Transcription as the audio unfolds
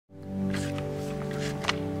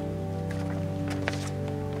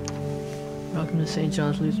Welcome to St.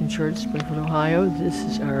 John's Lutheran Church, Springfield, Ohio. This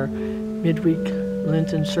is our midweek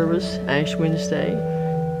Lenten service, Ash Wednesday.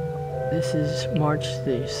 This is March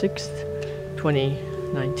the 6th,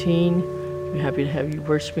 2019. We're happy to have you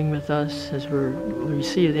worshiping with us as we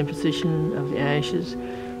receive the imposition of the ashes.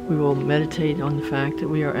 We will meditate on the fact that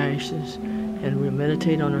we are ashes, and we'll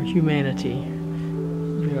meditate on our humanity.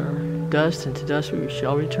 We are dust, and to dust we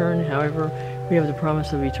shall return. However, we have the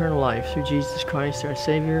promise of eternal life through Jesus Christ, our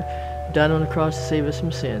Savior, who died on the cross to save us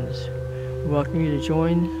from sins. We welcome you to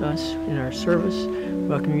join us in our service. We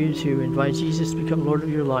welcome you to invite Jesus to become Lord of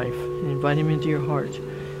your life and invite him into your heart.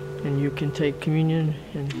 And you can take communion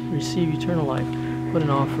and receive eternal life. What an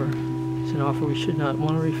offer. It's an offer we should not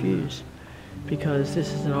want to refuse, because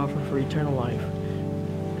this is an offer for eternal life.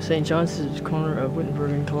 St. John's is the corner of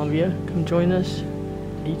Wittenberg and Columbia. Come join us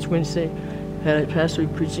each Wednesday at a pastor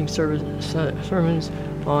preaching sermons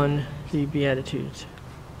on the Beatitudes.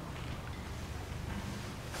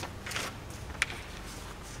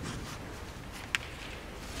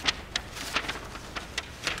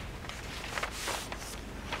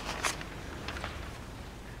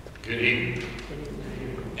 Good evening,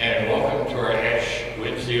 and welcome to our Ash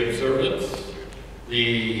Wednesday observance.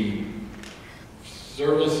 The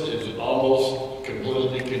service is almost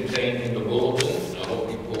completely contained in the bulletin. I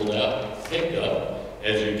hope you picked up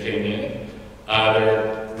as you came in.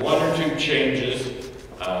 There are one or two changes.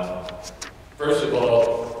 First of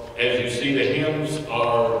all, as you see, the hymns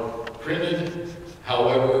are printed.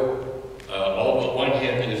 However, all but one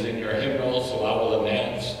hymn is in your hymnal, so I will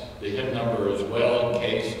announce the hymn number as well in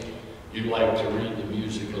case you'd like to read the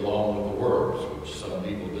music along with the words, which some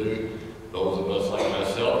people do. Those of us like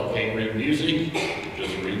myself who can't read music,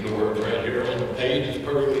 just read the words right here on the page is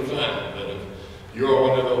perfectly fine. But if you're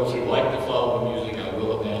one of those who like to follow the music, I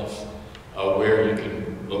will announce where you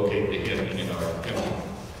can locate the hymn in our hymn.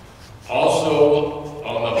 Also,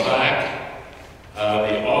 on the back,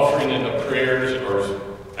 the offering and the prayers are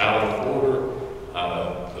out of order.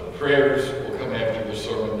 The prayers will come after the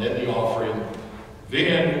sermon, then the offering.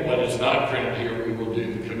 Then, what is not printed here, we will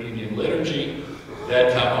do the communion liturgy.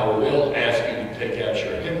 That time I will ask you to take out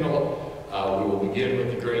your hymnal. We will begin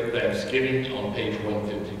with the Great Thanksgiving on page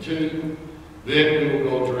 152. Then we will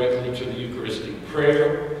go directly to the Eucharistic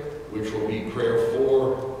prayer, which will be prayer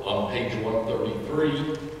 4 on page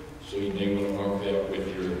 133. So you may want to mark that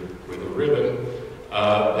with a ribbon.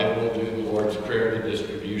 Then we'll do the Lord's Prayer, the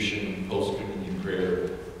distribution, post-communion prayer,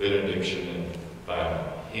 benediction, and final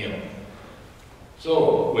hymn.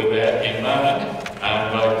 So, with that in mind, I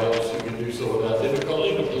invite those who can do so without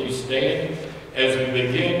difficulty to please stand as we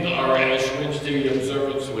begin our Ash Wednesday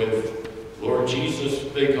observance with Lord Jesus,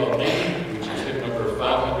 Think on Me, which is hymn number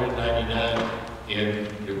 599 in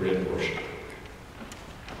the red portion.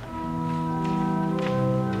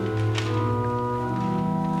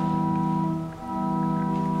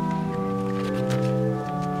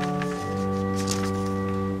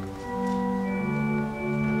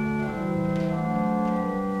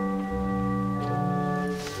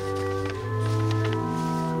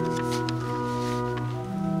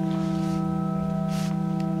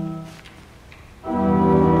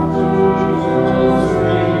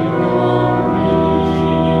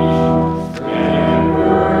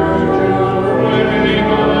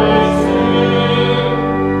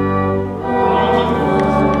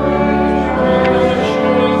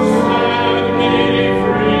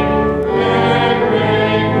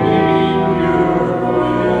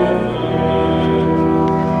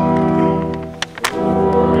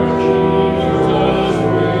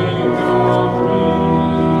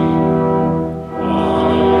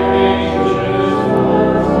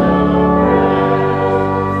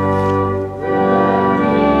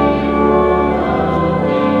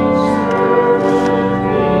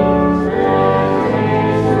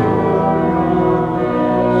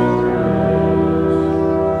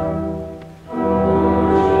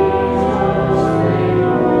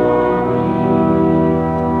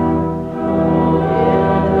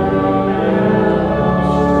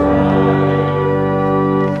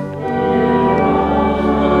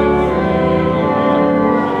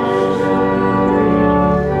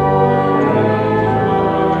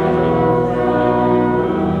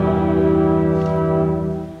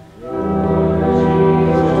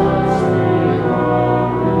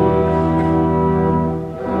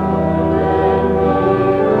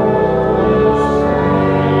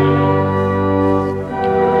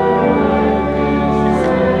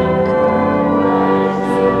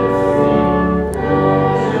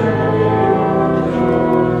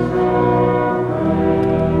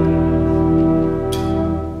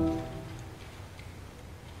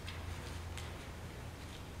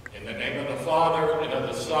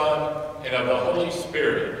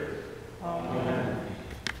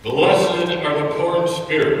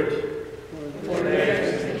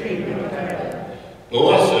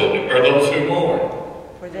 Blessed are those who mourn,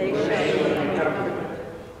 for they shall be comforted.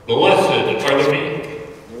 Blessed are the meek,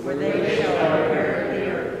 For they shall inherit the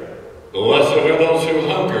earth. Blessed are those who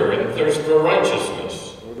hunger and thirst for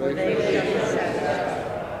righteousness, For they shall be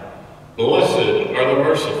satisfied. Blessed are the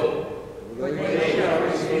merciful, For they shall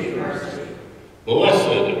receive mercy. Blessed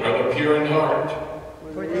are the pure in heart,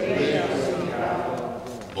 For they shall see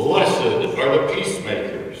God. Blessed are the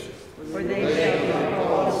peacemakers, For they shall be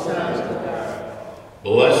called sons of God.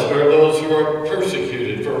 Blessed are those who are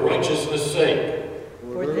persecuted for righteousness' sake,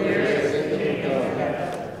 For theirs is the kingdom of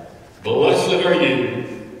heaven. Blessed are you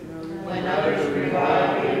When others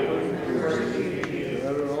revile you and persecute you,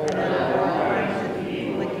 and all kinds of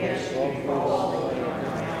evil against you falsely on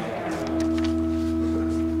my account.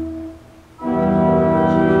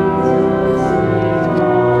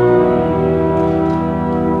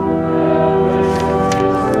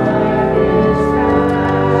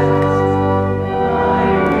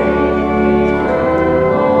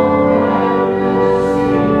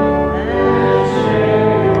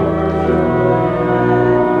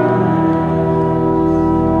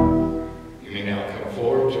 You may now come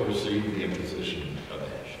forward to receive the imposition of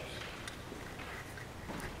ashes.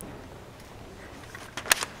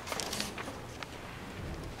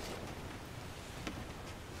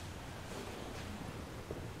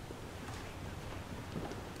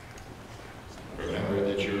 Remember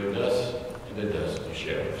that you are dust, and the dust you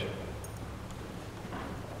shall return.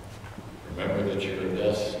 Remember that you are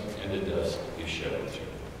dust, and the dust you shall return.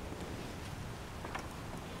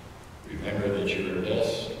 Remember that you are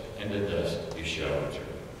dust, and the dust you shall return.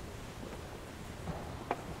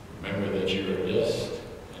 Remember that you are dust,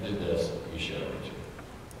 and the dust you shall return.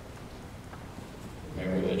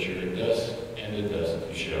 Remember that you are dust, and the dust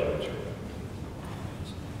you shall return.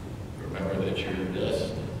 Remember that you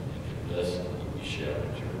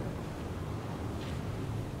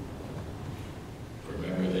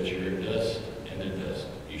are dust, and the dust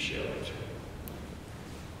you shall return.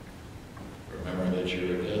 Remember that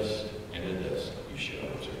you are dust, and the dust you shall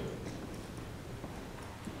return.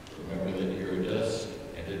 Remember that you are dust,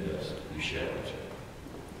 and the dust you shall return.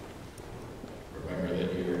 Remember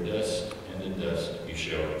that you are dust, and the dust you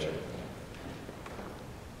shall return.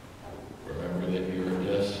 Remember that you are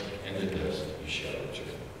dust, and the dust you shall return.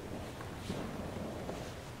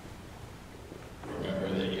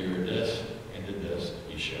 Remember that you are dust, and the dust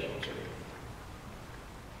you shall return. Remember that you are dust, and the dust you shall return.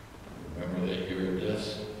 Remember that you are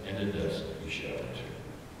dust, and the dust you shall return.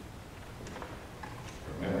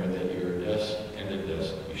 Remember that you are dust, and the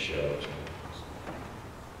dust you shall return.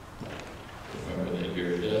 Remember that you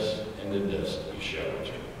are dust, and the dust you shall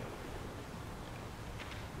return.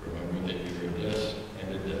 Remember that you are dust,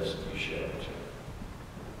 and the dust you shall return.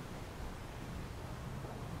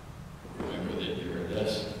 Remember that you are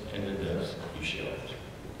dust, and the dust you shall return.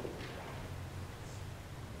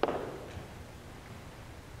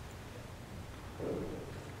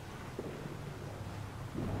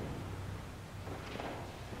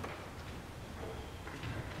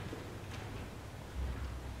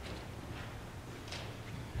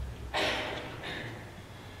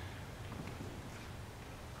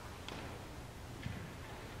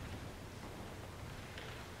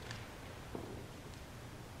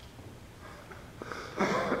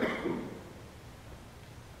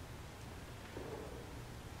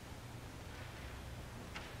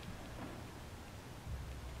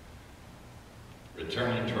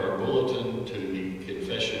 Returning to our bulletin to the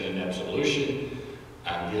confession and absolution,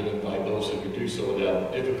 I again invite those who can do so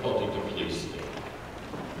without difficulty to please stand.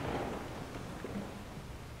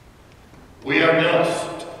 We are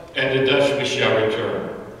dust, and to dust we shall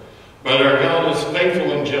return. But our God is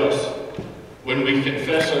faithful and just. When we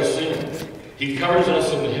confess our sins, He covers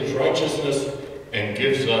us in His righteousness and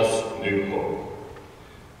gives us new hope.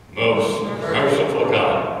 Most merciful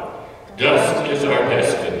God, dust is our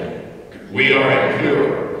destiny. We are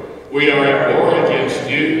impure. We are at war against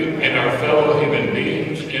you and our fellow human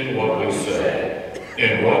beings in what we say,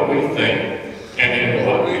 in what we think, and in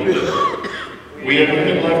what we do. We have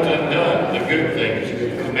even left undone the good things you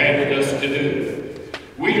have commanded us to do.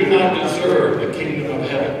 We do not deserve the kingdom of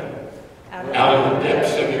heaven. Out of the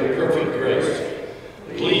depths of your perfect grace,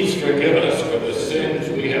 please forgive us for the sins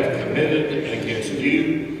we have committed against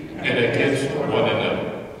you and against one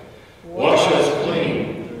another. Wash us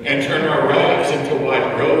clean and turn our rags into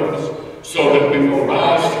white robes, so that we will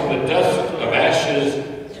rise from the dust of ashes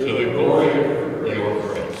to the glory of your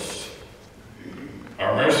grace.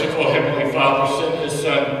 Our merciful Heavenly Father sent His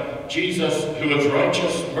Son, Jesus, who is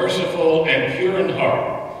righteous, merciful, and pure in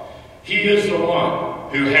heart. He is the one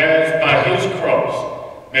who has, by His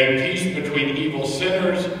cross, made peace between evil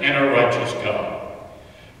sinners and a righteous God.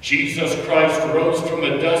 Jesus Christ rose from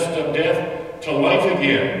the dust of death to life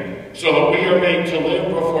again, so that we are made to live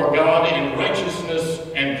before God in righteousness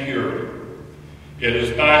and purity. It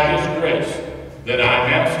is by his grace that I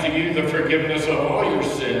announce to you the forgiveness of all your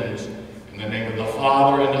sins, in the name of the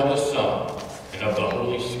Father, and of the Son, and of the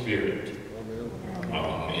Holy Spirit.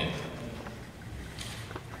 Amen.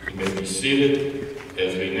 You may be seated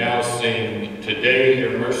as we now sing, "Today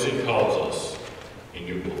Your Mercy Calls Us," in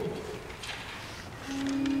your book.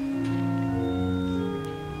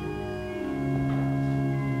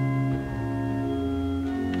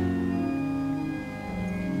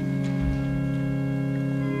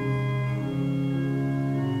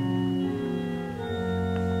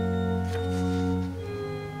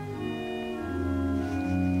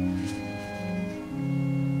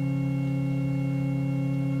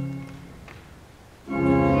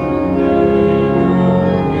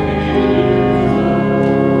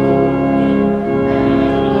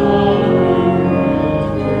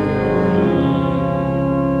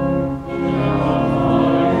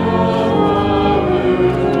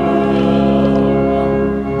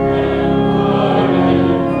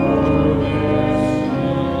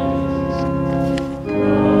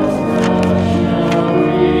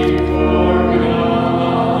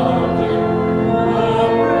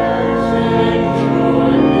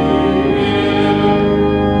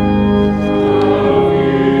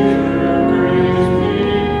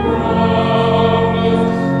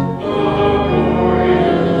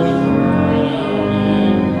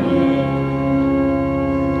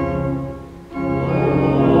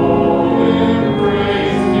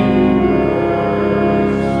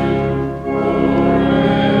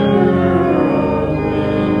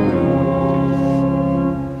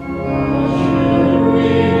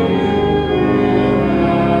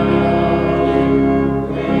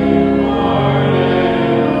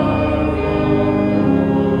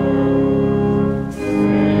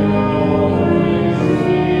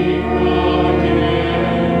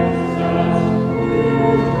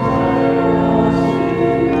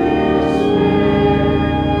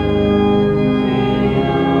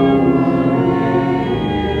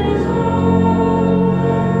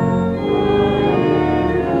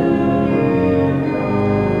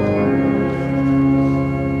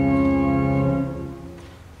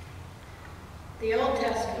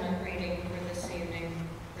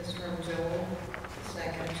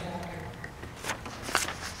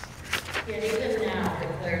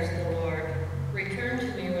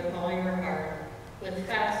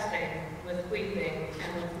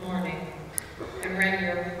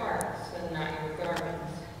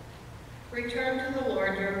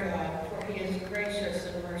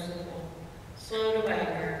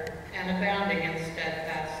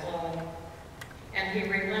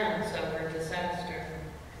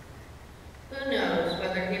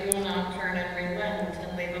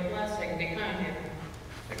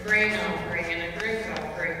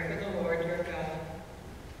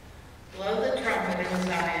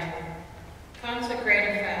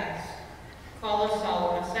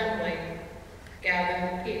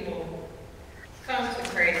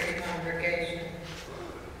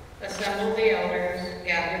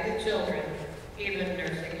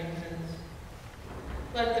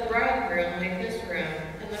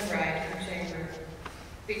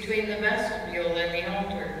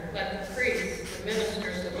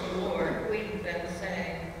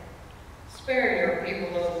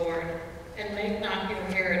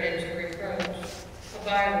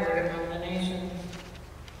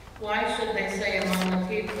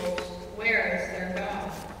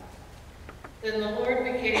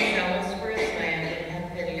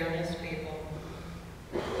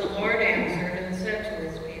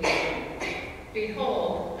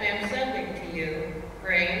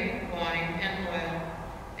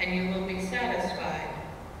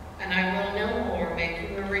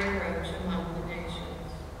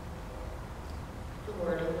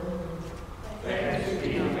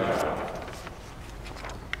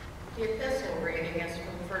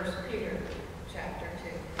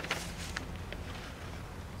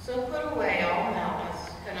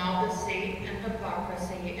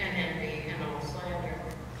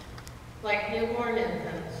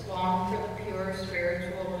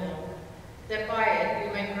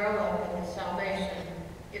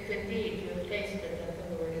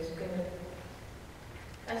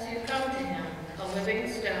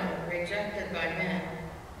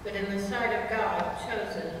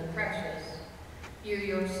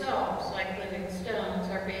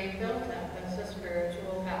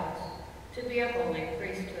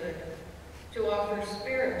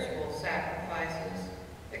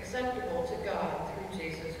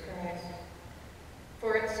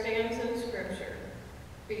 For it stands in Scripture,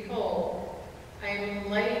 Behold, I am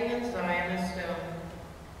laying in Zion a stone,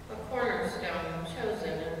 a cornerstone chosen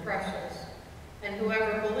and precious, and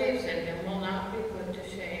whoever believes in him will not be put to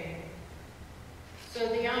shame. So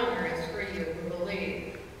the honor is for you who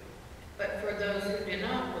believe. But for those who do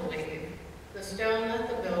not believe, the stone that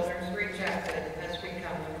the builders rejected has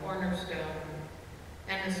become the cornerstone,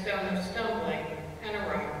 and a stone of stumbling and a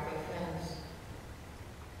rock of offense.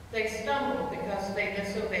 They stumble because they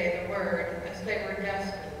disobey the word as they were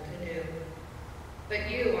destined to do.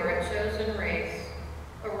 But you are a chosen race,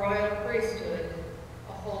 a royal priesthood,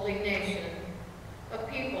 a holy nation, a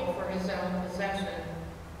people for his own possession,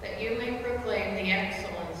 that you may proclaim the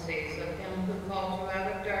excellencies of him who called you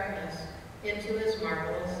out of darkness into his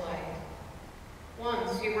marvelous light.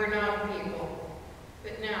 Once you were not a people,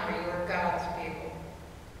 but now you are God's people.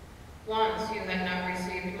 Once you had not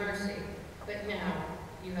received mercy, but now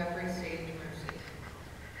you have received mercy.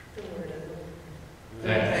 The word of the Lord.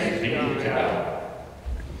 Thanks be to God.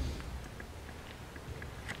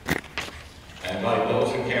 I invite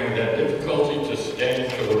those who can without difficulty to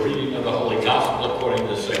stand for the reading of the Holy Gospel according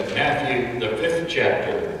to St. Matthew, the 5th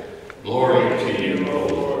chapter. Glory to you, O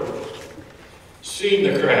Lord. Seeing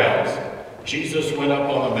the crowds, Jesus went up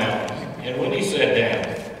on the mountain, and when he sat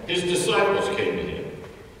down, his disciples came to him.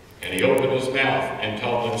 And he opened his mouth and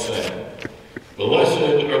taught them, saying, Blessed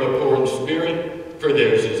are the poor in spirit, for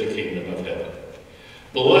theirs is the kingdom of heaven.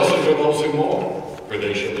 Blessed are those who mourn, for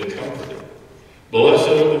they shall be comforted. Blessed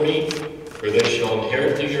are the meek, for they shall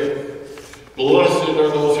inherit the earth. Blessed are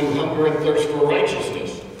those who hunger and thirst for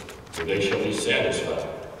righteousness, for they shall be satisfied.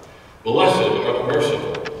 Blessed are the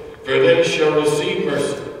merciful, for they shall receive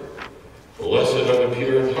mercy. Blessed are the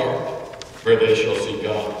pure in heart, for they shall see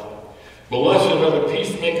God. Blessed are the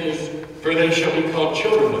peacemakers, for they shall be called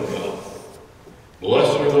children of God.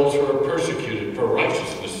 Blessed are those who are persecuted for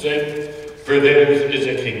righteousness' sake, for theirs is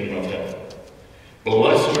the kingdom of heaven.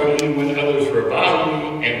 Blessed are you when others revile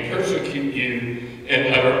you and persecute you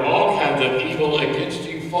and utter all kinds of evil against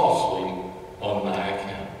you falsely on my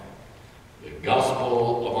account. The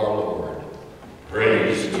gospel of our Lord.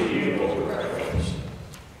 Praise to you, O Christ.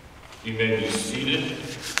 You may be seated.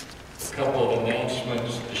 A couple of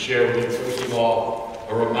announcements to share with you. First of all,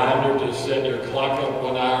 a reminder to set your clock up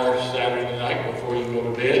 1 hour Saturday night before you go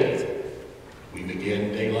to bed. We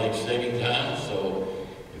begin daylight saving time, so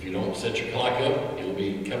if you don't set your clock up, you'll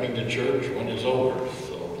be coming to church when it's over.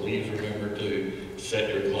 So please remember to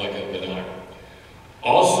set your clock up an hour.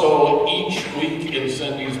 Also, each week in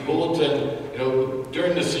Sunday's bulletin,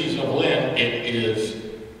 during the season of Lent, it is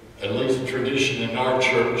at least a tradition in our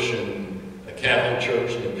church and the Catholic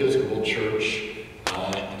Church and Episcopal Church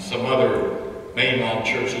and some other mainline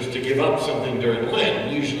churches to give up something during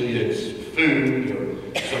Lent. Usually it's food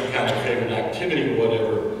or some kind of favorite activity or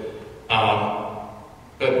whatever.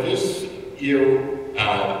 But this year,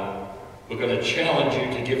 we're going to challenge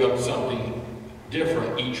you to give up something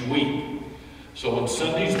different each week. So in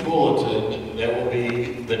Sunday's bulletin, there will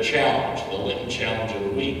be the challenge, the Lenten challenge of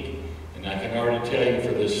the week. And I can already tell you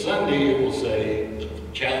for this Sunday, it will say the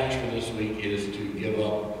challenge for this week is to give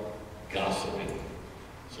up gossiping.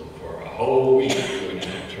 So for a whole week, we're going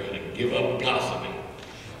to try to give up gossiping.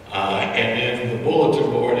 And then the bulletin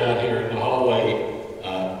board out here in the hallway,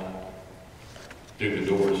 through the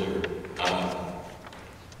doors there,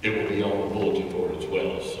 it will be on the bulletin board as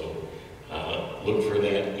well. So look for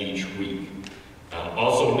that each week.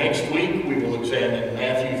 Also next week, we will examine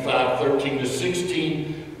Matthew 5:13 to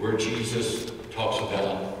 16, where Jesus talks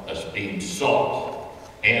about us being salt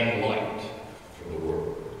and light for the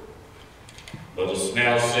world. Let us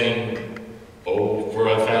now sing, Oh, for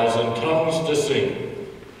 1,000 Tongues to Sing,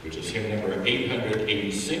 which is hymn number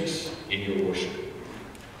 886 in your worship.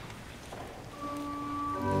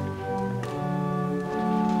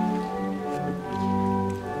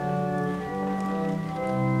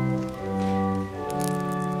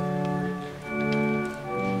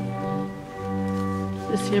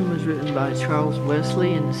 This hymn was written by Charles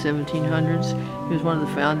Wesley in the 1700s. He was one of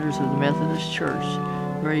the founders of the Methodist Church.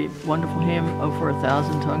 Very wonderful hymn, Oh, for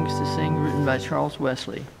 1,000 Tongues to Sing, written by Charles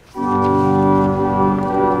Wesley.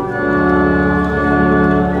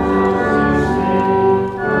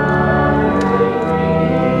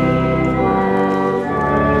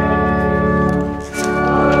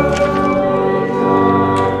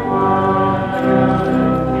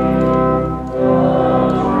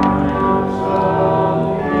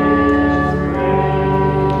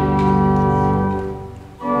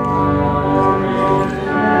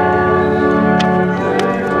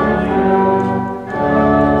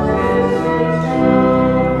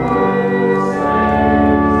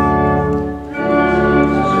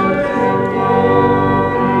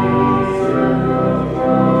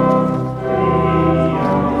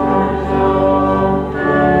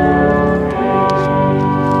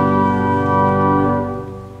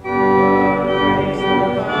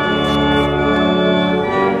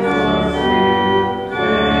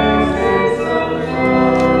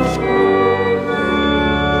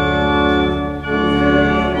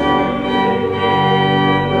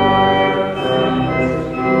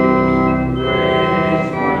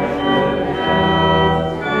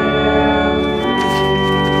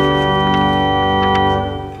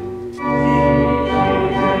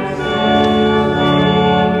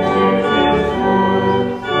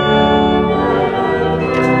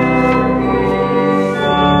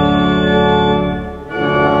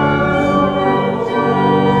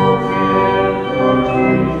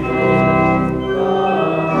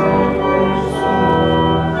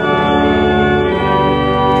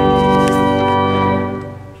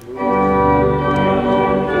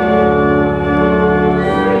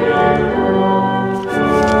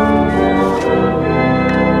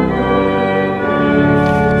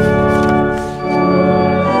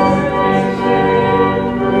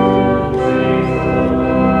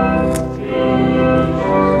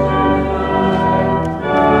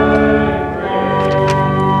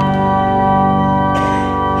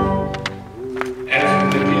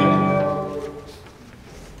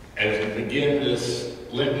 begin this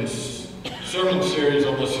Lenten sermon series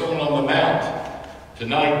on the Sermon on the Mount.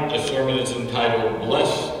 Tonight, the sermon is entitled,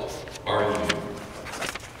 Blessed Are You.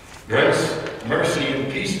 Grace, mercy,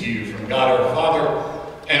 and peace to you from God our Father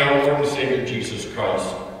and our Lord and Savior Jesus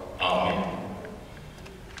Christ. Amen.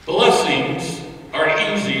 Blessings are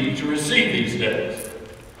easy to receive these days.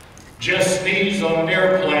 Just sneeze on an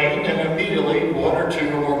airplane and immediately one or two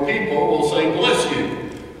or more people will say, bless you,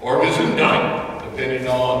 or gesundheit, depending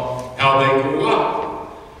on how they grew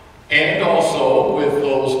up. And also, with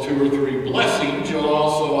those 2 or 3 blessings, you'll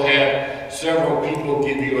also have several people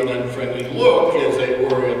give you an unfriendly look as they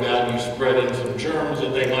worry about you spreading some germs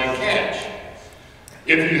that they might catch.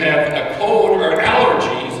 If you have a cold or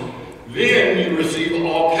allergies, then you receive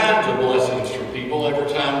all kinds of blessings from people every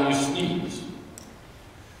time you sneeze.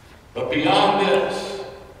 But beyond this,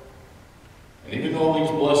 and even though these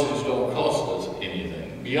blessings don't cost us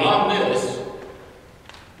anything, beyond this,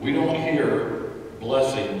 we don't hear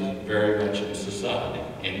blessings very much in society,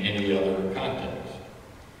 in any other context.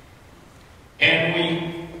 And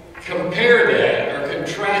we compare that or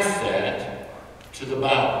contrast that to the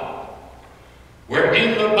Bible, where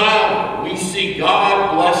in the Bible we see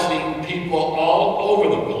God blessing people all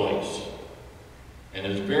over the place. And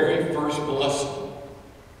his very first blessing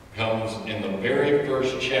comes in the very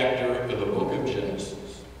first chapter of the book of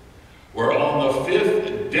Genesis, where on the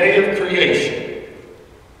 5th day of creation,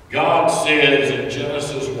 God says in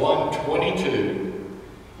Genesis 1:22,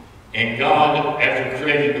 and God, after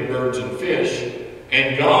creating the birds and fish,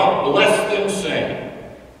 and God blessed them, saying,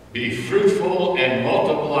 be fruitful and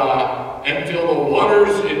multiply, and fill the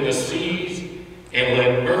waters in the seas, and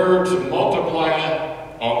let birds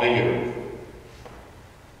multiply on the earth.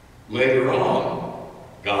 Later on,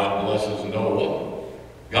 God blesses Noah.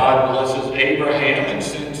 God blesses Abraham and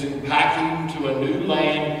sends him packing to a new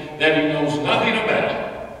land that he knows nothing about.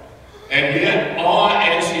 And yet,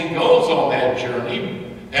 as he goes on that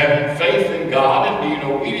journey, having faith in God and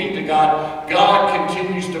being obedient to God, God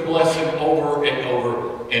continues to bless him over and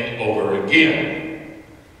over and over again.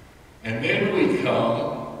 And then we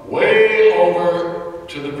come way over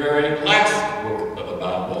to the very last book of the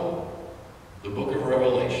Bible, the book of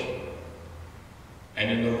Revelation.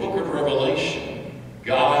 And in the book of Revelation,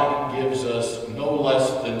 God gives us no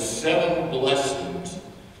less than 7 blessings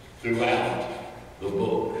throughout the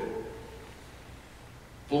book.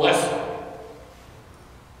 Blessing.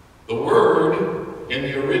 The word in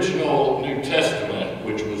the original New Testament,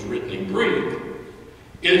 which was written in Greek,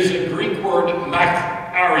 is a Greek word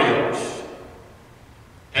makarios.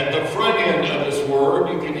 At the front end of this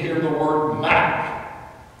word, you can hear the word mak,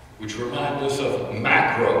 which reminds us of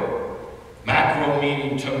macro. Macro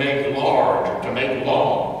meaning to make large or to make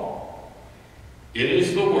long. It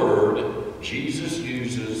is the word Jesus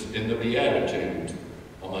uses in the Beatitudes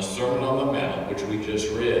on the Sermon on the Mount, which we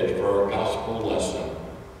just read for our gospel lesson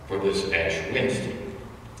for this Ash Wednesday.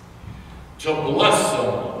 To bless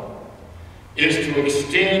someone is to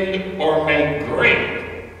extend or make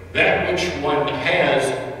great that which one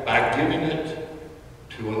has by giving it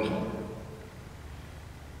to another.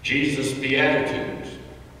 Jesus' Beatitudes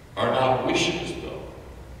are not wishes, though.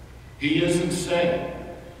 He isn't saying,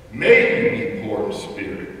 may you be poor in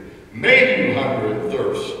spirit, may you hunger and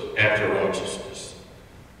thirst after righteousness.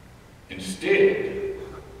 Instead,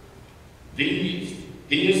 he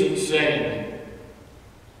isn't saying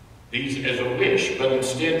these as a wish, but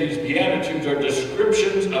instead these Beatitudes are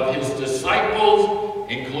descriptions of his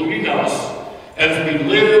disciples, including us, as we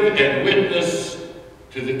live and witness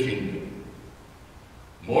to the kingdom.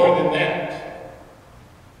 More than that,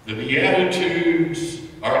 the Beatitudes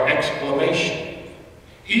are exclamations,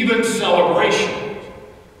 even celebrations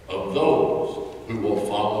of those who will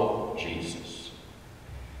follow Jesus.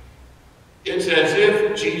 It's as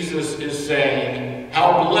if Jesus is saying,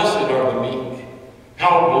 how blessed are the meek,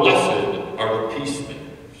 how blessed are the peacemakers.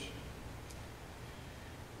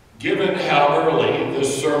 Given how early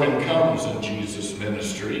this sermon comes in Jesus'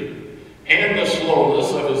 ministry and the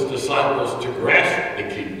slowness of his disciples to grasp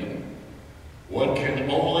the kingdom, one can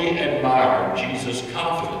only admire Jesus'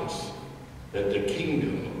 confidence that the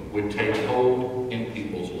kingdom would take hold in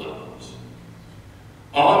people's lives.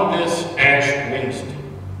 On this Ash Wednesday,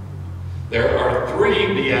 there are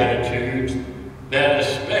 3 Beatitudes that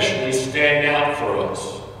especially stand out for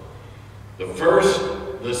us. The first,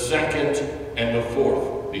 the second, and the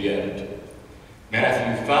 4th Beatitude.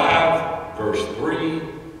 Matthew 5, verse 3,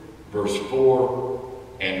 verse 4,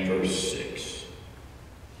 and verse 6.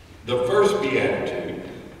 The first Beatitude,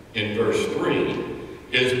 in verse 3,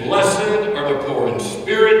 is blessed are the poor in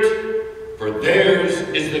spirit, for theirs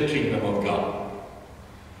is the kingdom of God.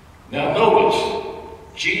 Now notice,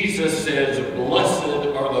 Jesus says, blessed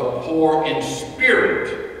are the poor in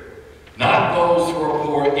spirit, not those who are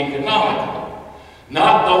poor economically,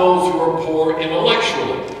 not those who are poor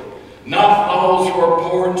intellectually, not those who are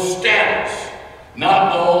poor in status,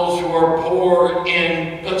 not those who are poor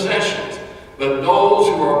in possessions, but those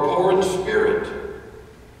who are poor in spirit.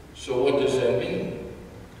 So what does that mean?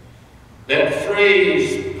 That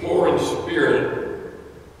phrase, poor in spirit,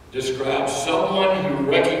 describes someone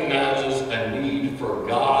who recognizes a need for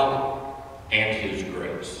God and His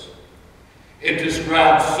grace. It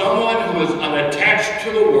describes someone who is unattached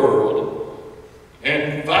to the world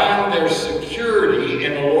and find their security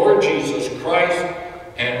in the Lord Jesus Christ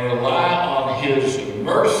and rely on His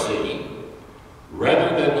mercy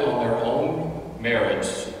rather than on their own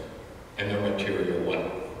merits and their material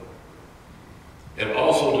wealth. It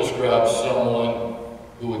also describes someone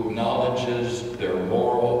who acknowledges their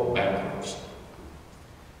moral bankruptcy.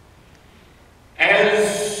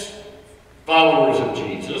 As followers of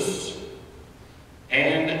Jesus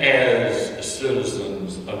and as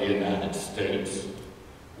citizens of the United States,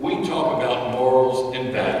 we talk about morals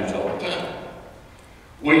and values all the time.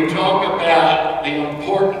 We talk about the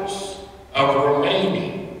importance of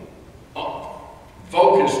remaining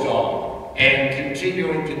focused on and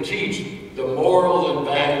continuing to teach the morals and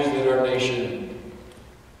values that our nation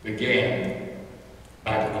began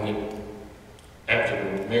back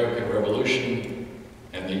after the American Revolution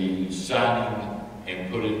and the signing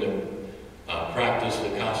and put into practice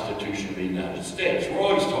the Constitution of the United States. We're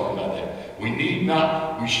always talking about that.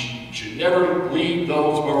 We should never leave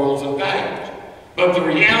those morals and values. But the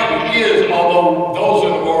reality is, although those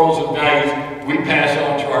are the morals and values we pass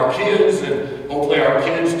on to our kids and hopefully our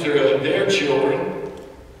kids to their children,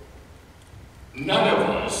 none of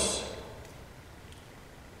us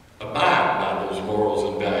abide by those morals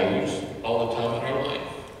and values all the time in our life.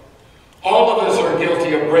 All of us are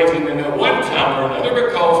guilty of breaking them at one time or another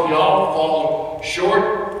because we all fall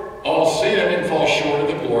short, all sin and fall short of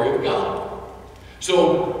the glory of God.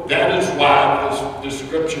 So that is why this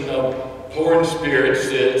description of poor in spirit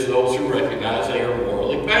says those who recognize they are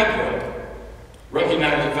morally bankrupt.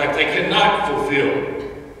 Recognize the fact they cannot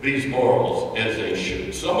fulfill these morals as they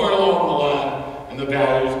should. Somewhere along the line in the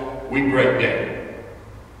values, we break down.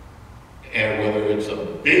 And whether it's a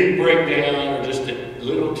big breakdown or just a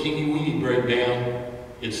little teeny-weeny breakdown,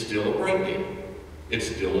 it's still a breakdown. It's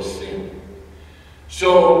still a sin.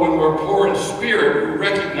 So when we're poor in spirit, we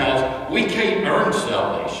recognize we can't earn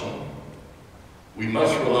salvation. We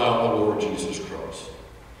must rely on the Lord Jesus Christ.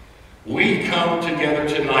 We come together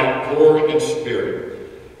tonight poor in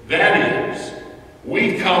spirit. That is,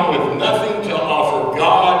 we come with nothing to offer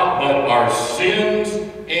God but our sins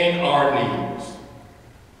and our needs.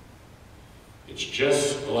 It's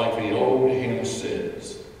just like the old hymn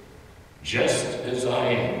says, just as I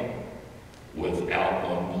am, without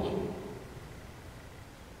one plea.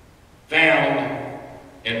 Found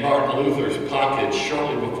in Martin Luther's pocket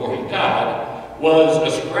shortly before he died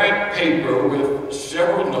was a scrap paper with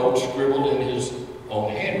several notes scribbled in his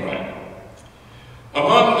own handwriting.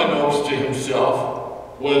 Among the notes to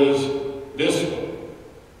himself was this one,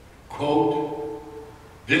 quote,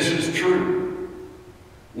 "This is true.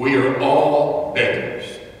 We are all beggars,"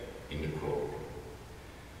 end of quote.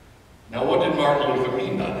 Now, what did Martin Luther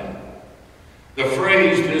mean by that? The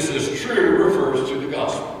phrase, "this is true," refers to the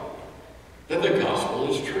gospel. That the gospel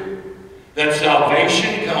is true. That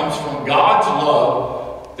salvation comes from God's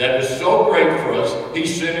love that is so great for us, He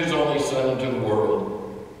sent His only Son into the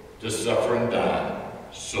world to suffer and die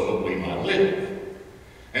so that we might live.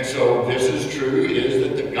 And so, this is true, is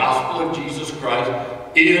that the gospel of Jesus Christ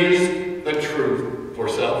is the truth for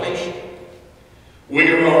salvation.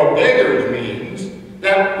 We are all beggars means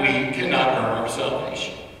that we cannot earn our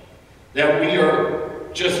salvation. That we are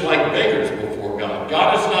just like beggars before God.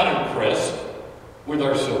 God is not impressed with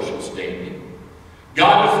our social standing.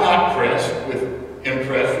 God is not impressed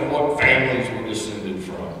with what families we're descended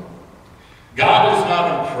from. God is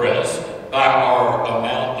not impressed by our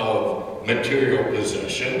amount of material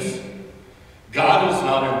possessions. God is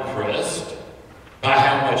not impressed by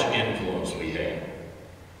how much influence we have.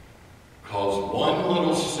 Because one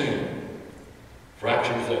little sin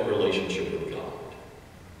fractures that relationship with God.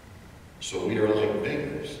 So we are like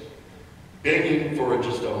beggars, begging for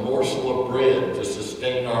just a morsel of bread to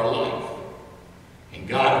sustain our life. And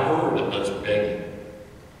God heard us begging.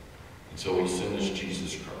 And so He sent us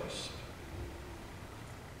Jesus Christ.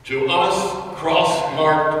 To us,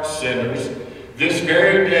 cross-marked sinners, this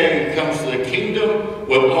very day comes the kingdom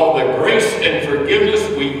with all the grace and forgiveness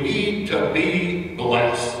we need to be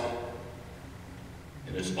blessed.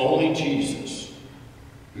 And it's only Jesus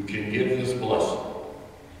who can give this blessing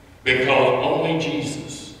because only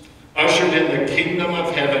Jesus ushered in the kingdom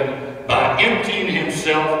of heaven by emptying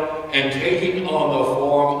himself and taking on the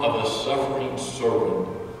form of a suffering servant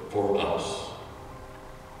for us.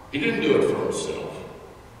 He didn't do it for himself.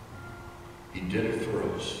 He did it for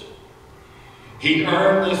us. He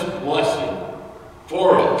earned this blessing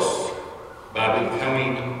for us by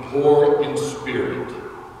becoming poor in spirit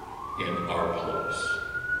in our place.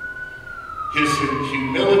 His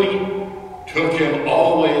humility took him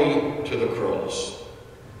all the way to the cross.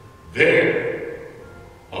 There,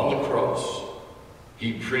 on the cross,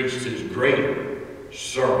 he preached his great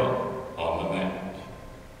sermon on the Mount.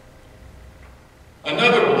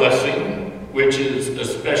 Another blessing, which is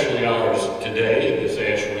especially ours today, this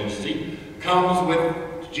Ash Wednesday, comes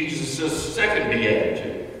with Jesus' second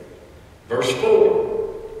beatitude. Verse 4,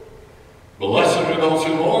 "Blessed are those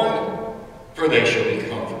who mourn, for they shall be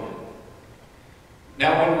comforted."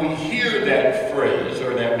 Now, when we hear that phrase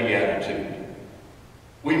or that beatitude,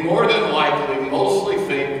 we more than likely mostly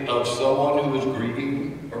think of someone who is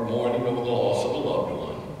grieving or mourning over the loss of a loved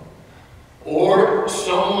one, or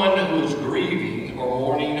someone who is grieving or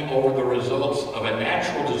mourning over the results of a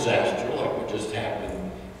natural disaster like what just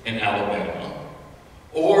happened in Alabama,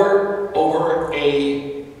 or over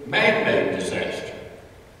a man-made disaster,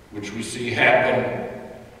 which we see happen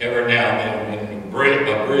every now and then when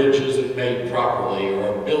a bridge isn't made properly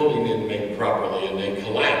or a building isn't made properly and they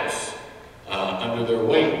collapse under their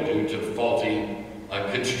weight due to faulty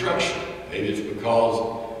construction. Maybe it's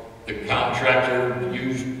because the contractor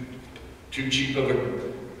used too cheap of a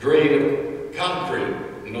grade of concrete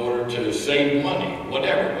in order to save money,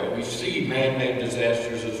 whatever. But we see man-made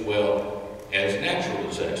disasters as well as natural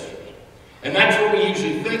disasters. And that's what we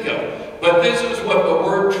usually think of. But this is what the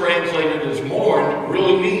word translated as mourn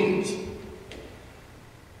really means.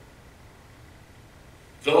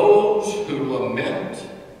 Those who lament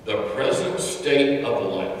the present state of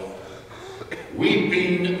life,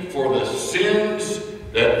 weeping for the sins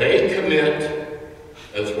that they commit,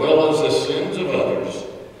 as well as the sins of others,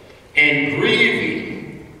 and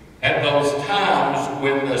grieving at those times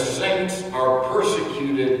when the saints are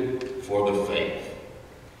persecuted for the faith.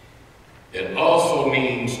 It also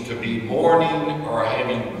means to be mourning or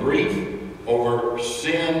having grief over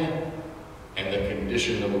sin and the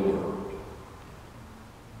condition of the world.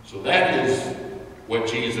 So that is what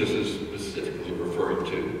Jesus is specifically referring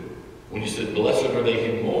to when he said, "Blessed are they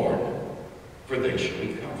who mourn, for they shall be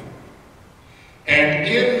comforted." And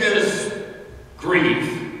in this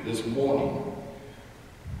grief, this mourning,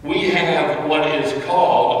 we have what is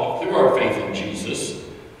called, through our faith in Jesus,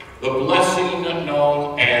 the blessing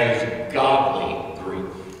known as godly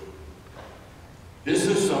grief. This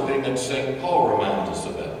is something that St. Paul reminds us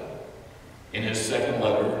about in his second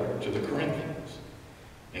letter to the Corinthians.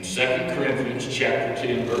 In 2 Corinthians chapter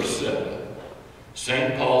 10, verse 7,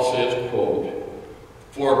 St. Paul says, quote,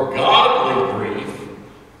 "For godly grief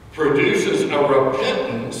produces a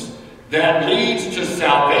repentance that leads to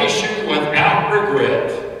salvation without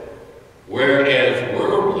regret, whereas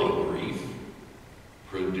worldly grief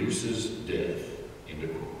produces death." End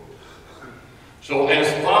of quote. So as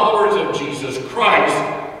followers of Jesus Christ,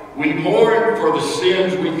 we mourn for the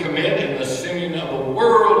sins we commit in the sinning of the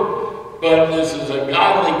world, but this is a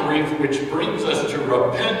godly grief which brings us to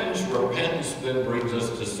repentance. Repentance then brings us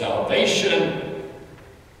to salvation,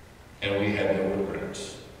 and we have no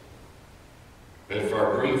regrets. But if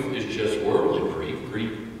our grief is just worldly grief,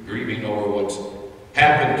 grieving over what's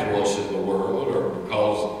happened to us in the world, or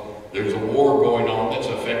because there's a war going on that's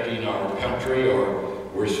affecting our country, or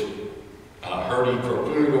we're hurting for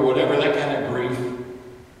food, or whatever, that kind of grief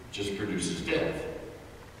just produces death.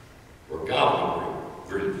 Or godly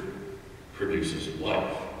grief produces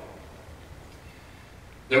life.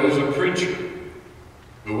 There was a preacher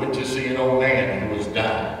who went to see an old man who was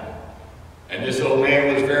dying. And this old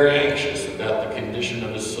man was very anxious about the condition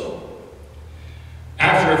of his soul.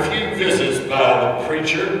 After a few visits by the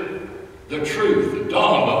preacher, the truth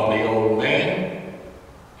dawned on the old man,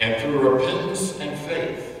 and through repentance and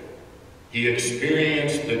faith, he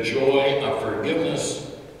experienced the joy of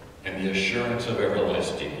forgiveness and the assurance of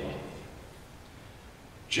everlasting life.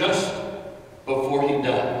 Just before he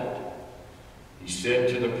died, he said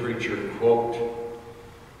to the preacher, quote,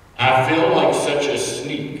 "I feel like such a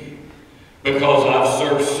sneak because I've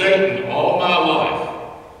served Satan all my life,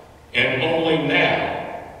 and only now,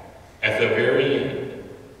 at the very end,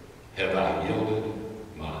 have I yielded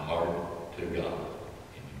my heart to God."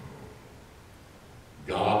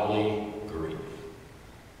 Godly grief.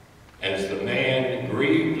 As the man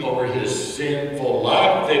grieved over his sinful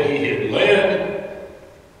life that he had led,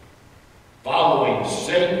 following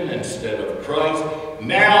Satan instead of Christ,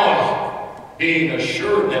 now being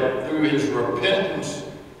assured that through his repentance,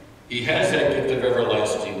 he has that gift of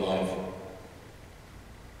everlasting life.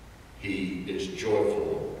 He is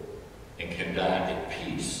joyful and can die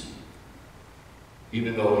in peace,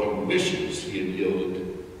 even though he wishes he had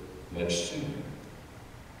yielded much sooner.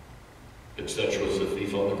 But such was the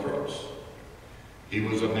thief on the cross. He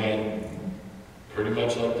was a man pretty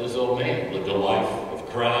much like this old man, lived a life of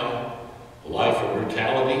crime, a life of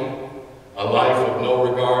brutality, a life of no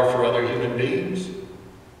regard for other human beings.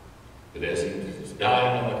 But as he is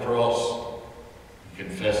dying on the cross, he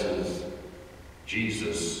confesses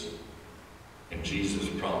Jesus, and Jesus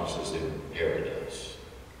promises him paradise.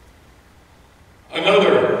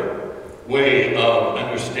 Another way of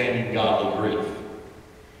understanding godly grief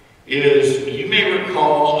is you may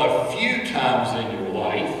recall a few times in your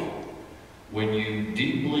life when you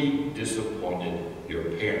deeply disappointed your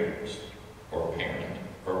parents or parent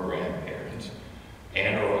or grandparents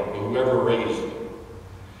and or whoever raised them.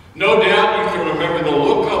 No doubt you can remember the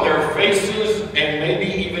look on their faces and maybe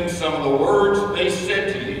even some of the words they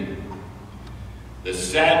said to you. The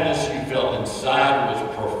sadness you felt inside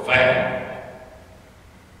was profound.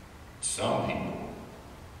 Some people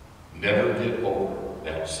never get over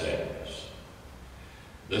that sadness.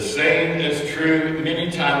 The same is true many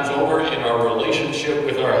times over in our relationship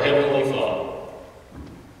with our Heavenly Father.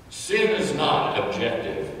 Sin is not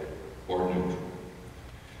objective or neutral.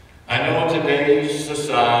 I know today's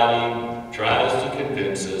society tries to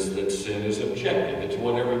convince us that sin is objective. It's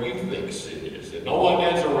whatever you think sin is. And no one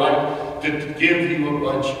has a right to give you a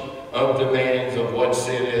bunch of demands of what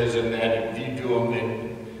sin is, and that if you do them,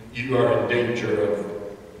 then you are in danger of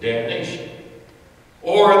damnation.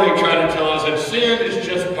 Or they try to tell us that sin is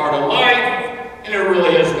just part of life and it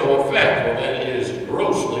really has no effect. Well, that is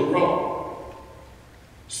grossly wrong.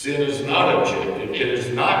 Sin is not objective. It is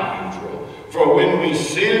not neutral. For when we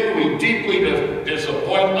sin, we deeply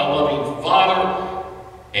disappoint a loving Father,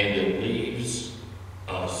 and it leaves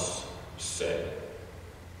us sad.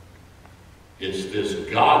 It's this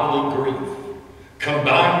godly grief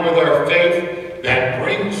combined with our faith that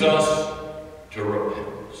brings us to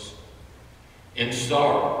repentance. In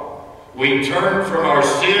sorrow, we turn from our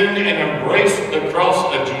sin and embrace the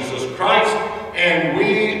cross of Jesus Christ, and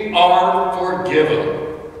we are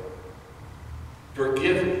forgiven.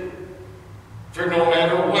 Forgiven. For no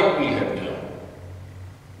matter what we have done,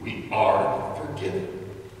 we are forgiven.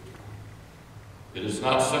 It is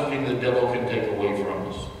not something the devil can take away from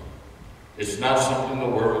us. It's not something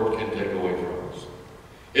the world can take away from us.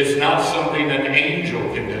 It's not something an angel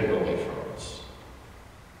can take away from us.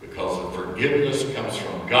 Because the forgiveness comes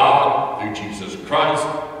from God through Jesus Christ,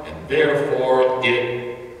 and therefore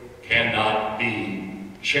it cannot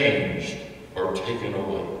be changed or taken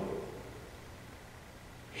away.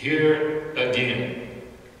 Here again,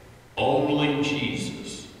 only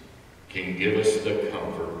Jesus can give us the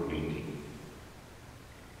comfort we need.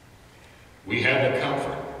 We have the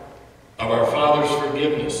comfort of our Father's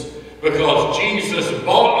forgiveness because Jesus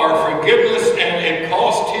bought our forgiveness, and it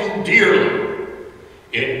cost him dearly.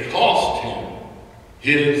 It cost him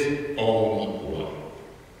his own life.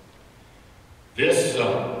 This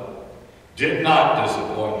Son did not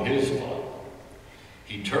disappoint his Father.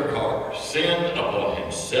 He took our sin upon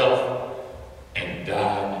himself and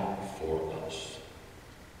died for us.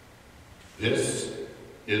 This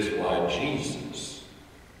is why Jesus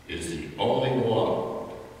is the only one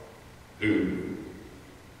who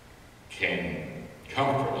can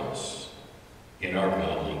comfort us in our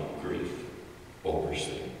godly grief over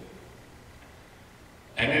sin.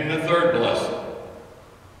 And in the third blessing,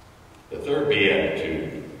 the third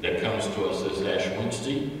beatitude that comes to us this Ash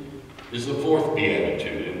Wednesday is the fourth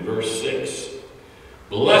beatitude in verse 6.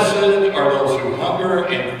 Blessed are those who hunger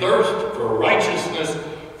and thirst for righteousness,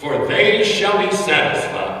 for they shall be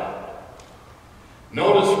satisfied.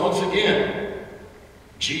 Notice once again,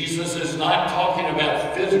 Jesus is not talking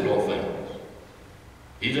about physical things.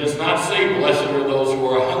 He does not say, blessed are those who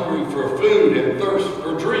are hungry for food and thirst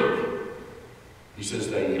for drink. He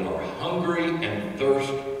says they are hungry and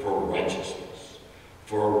thirst for righteousness,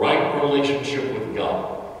 for a right relationship with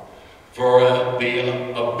God, for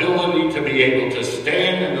the ability to be able to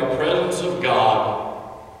stand in the presence of God,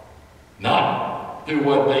 not through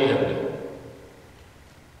what they have done,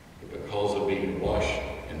 but because of being washed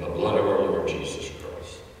in the blood of our Lord Jesus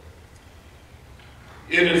Christ.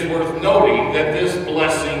 It is worth noting that this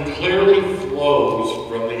blessing clearly flows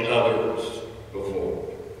from the others before.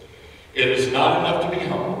 It is not enough to be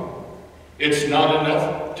humble. It's not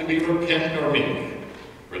enough to be repentant or meek,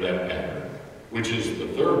 for that matter, which is the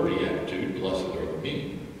third beatitude, blessed are the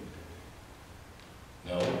meek.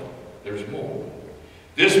 No, there's more.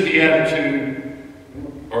 This beatitude,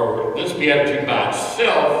 or this beatitude by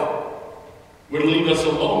itself, would leave us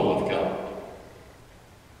alone with God.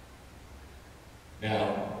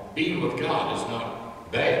 Now, being with God is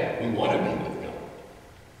not bad. We want to be with God.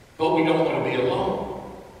 But we don't want to be alone.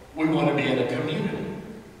 We want to be in a community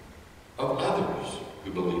of others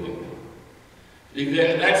who believe in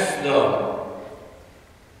God. That's the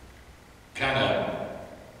kind of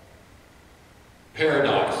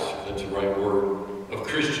paradox, if that's the right word, of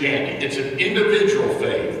Christianity. It's an individual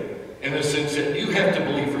faith in the sense that you have to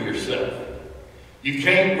believe for yourself. You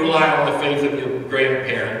can't rely on the faith of your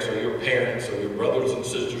grandparents or your parents or your brothers and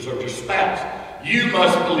sisters or your spouse. You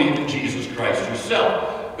must believe in Jesus Christ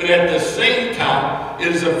yourself. But at the same time, it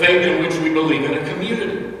is a faith in which we believe in a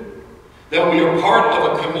community. That we are part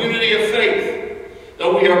of a community of faith.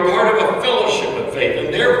 That we are part of a fellowship of faith.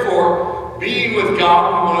 And therefore, being with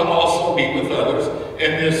God, we want to also be with others.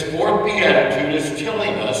 And this fourth beatitude is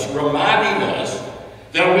telling us, reminding us,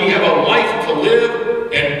 that we have a life to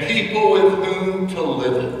live and people with whom to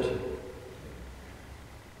live it.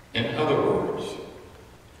 In other words,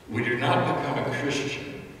 we do not become a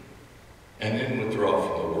Christian and then withdraw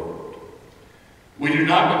from the world. We do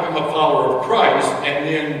not become a follower of Christ and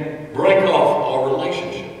then break off our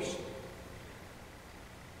relationships.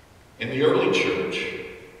 In the early church,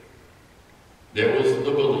 there was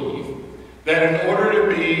the belief that in order to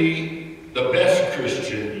be the best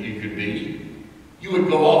Christian you could be, you would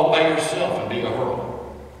go off by yourself and be a hermit.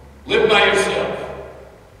 Live by yourself.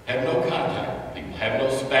 Have no contact with people. Have no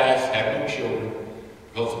spouse. Have no children.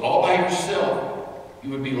 Because all by yourself,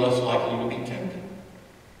 you would be less likely to be tempted.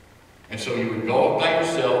 And so you would go off by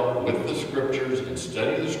yourself with the scriptures and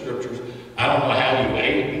study the scriptures. I don't know how you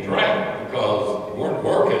ate and drank because you weren't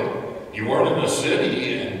working. You weren't in a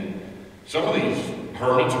city. And some of these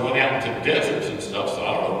hermits went out into deserts and stuff, so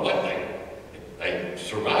I don't know what they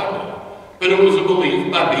survived on. But it was a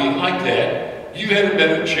belief by being like that, you had a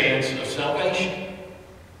better chance of salvation.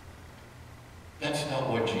 That's not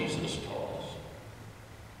what Jesus taught us.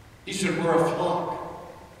 He said we're a flock.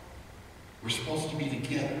 We're supposed to be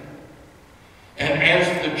together. And as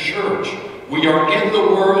the church, we are in the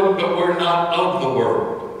world, but we're not of the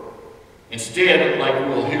world. Instead, like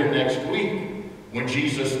we'll hear next week, when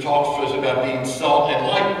Jesus talks to us about being salt and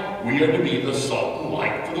light, we are to be the salt and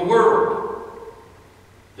light for the world.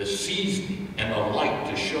 The seasoning and the light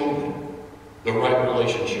to show them the right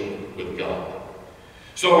relationship with God.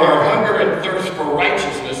 So our hunger and thirst for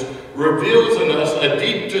righteousness reveals in us a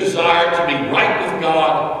deep desire to be right with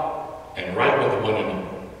God and right with one another.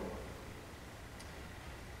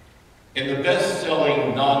 In the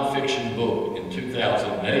best-selling nonfiction book in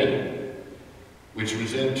 2008, which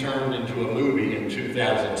was then turned into a movie in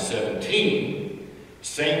 2017,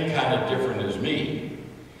 same kind of different as me.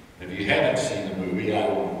 If you haven't seen the movie, I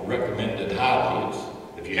would recommend it highly.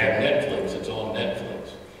 If you have Netflix, it's on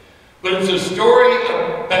Netflix. But it's a story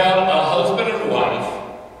about a husband and wife,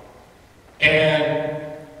 and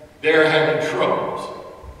they're having troubles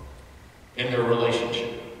in their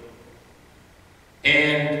relationship.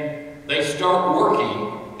 And they start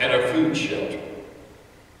working at a food shelter,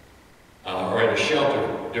 or at a shelter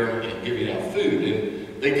during giving out food.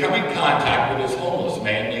 And they come in contact with this homeless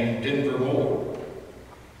man named Denver Moore.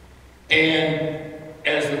 And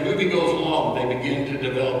as the movie goes along, they begin to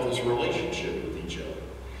develop this relationship with each other.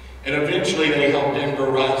 And eventually they help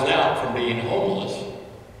Denver rise out from being homeless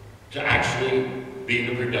to actually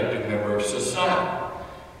being a productive member of society.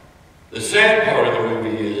 The sad part of the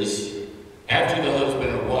movie is, after the husband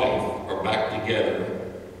and wife are back together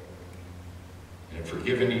and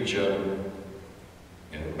forgiving each other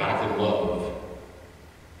and are back in love,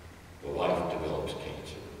 the wife develops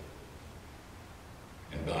cancer.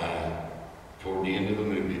 And toward the end of the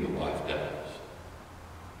movie, the wife dies.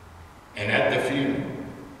 And at the funeral,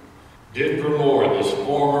 Denver Moore, this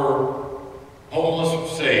former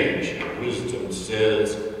homeless sage of wisdom,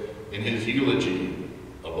 says in his eulogy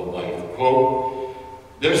of a wife, quote,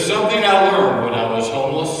 "There's something I learned when I was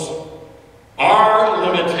homeless. Our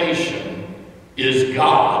limitation is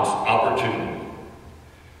God's opportunity.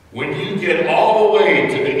 When you get all the way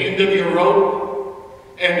to the end of your rope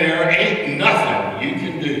and there ain't nothing you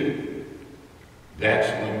can do, that's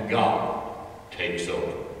when God takes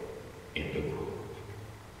over in the world."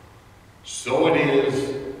 So it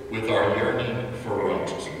is with our yearning for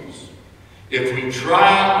righteousness. If we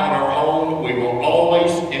try on our own, we will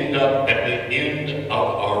always end up at the end of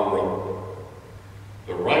our rope.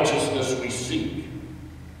 The righteousness we seek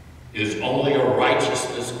is only a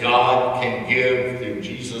righteousness God can give through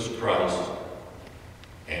Jesus Christ,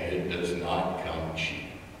 and it does not come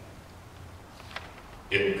cheap.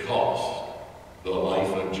 It costs the life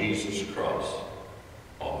Jesus Christ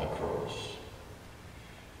on the cross.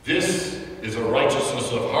 This is a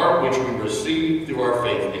righteousness of heart which we receive through our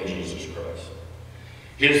faith in Jesus Christ.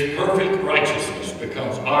 His perfect righteousness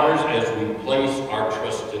becomes ours as we place our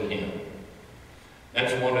trust in him.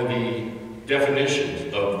 That's one of the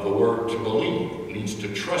definitions of the word to believe. It means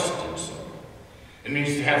to trust in someone. It means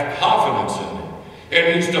to have confidence in them.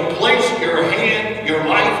 It means to place your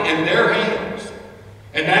life in their hands.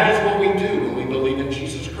 And that is what we do when we believe in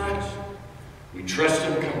Jesus Christ. We trust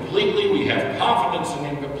him completely, we have confidence in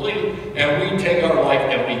him completely, and we take our life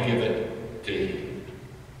and we give it to him.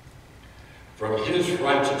 From his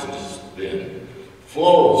righteousness, then,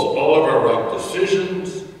 flows all of our right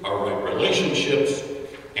decisions, our right relationships,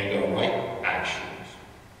 and our right actions,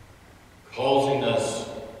 causing us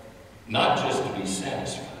not just to be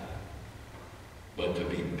satisfied, but to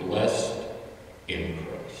be blessed in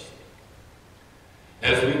Christ.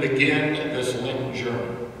 As we begin this Lenten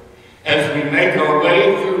journey, as we make our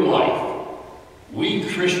way through life, we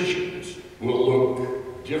Christians will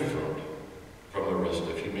look different from the rest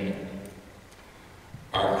of humanity.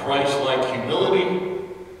 Our Christ-like humility,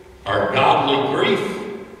 our godly grief,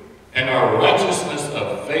 and our righteousness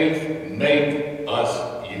of faith make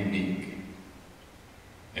us unique.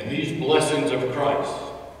 And these blessings of Christ,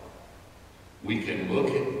 we can look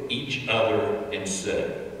at each other and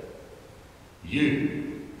say,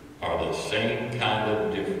 you are the same kind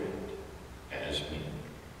of different as me.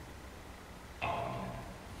 Amen.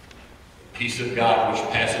 The peace of God, which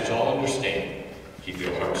passes all understanding, keep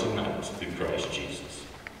your hearts and minds through Christ Jesus.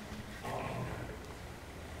 Amen.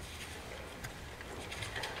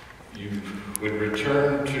 You would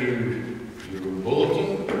return to your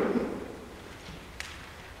bulletin.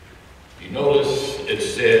 You notice it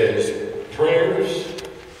says prayers,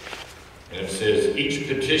 and it says each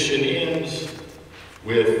petition ends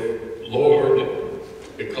with, Lord,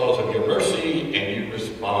 because of your mercy, and you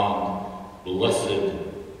respond, blessed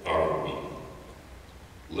are we.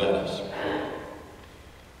 Let us pray.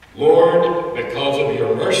 Lord, because of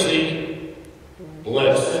your mercy,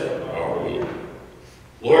 blessed are we.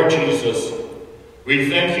 Lord Jesus, we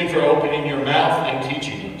thank you for opening your mouth and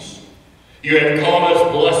teaching us. You have called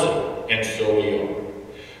us blessed, and so we are.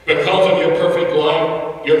 Because of your perfect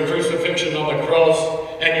life, your crucifixion on the cross,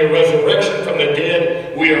 and your resurrection from the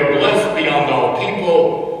dead, we are blessed beyond all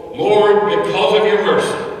people. Lord, because of your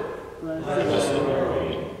mercy, blessed are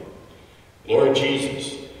we. Lord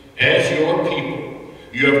Jesus, as your people,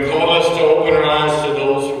 you have called us to open our eyes to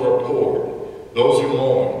those who are poor, those who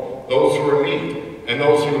mourn, those who are meek, and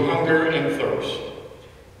those who hunger and thirst.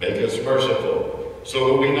 Make us merciful, so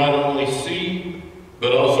that we not only see,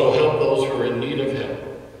 but also help those who are in need of help.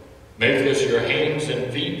 Make us your hands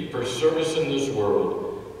and feet for service in this world.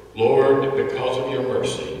 Lord, because of your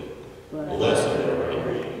mercy, blessed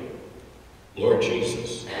are we. Lord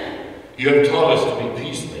Jesus, you have taught us to be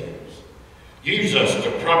peacemakers. Use us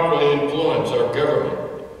to properly influence our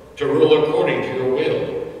government, to rule according to your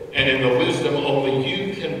will, and in the wisdom only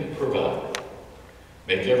you can provide.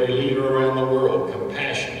 Make every leader around the world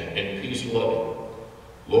compassionate and peace-loving.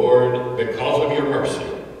 Lord, because of your mercy,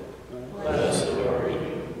 blessed are we.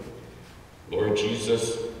 Lord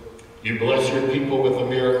Jesus, you bless your people with the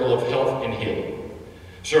miracle of health and healing.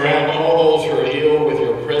 Surround all those who are ill with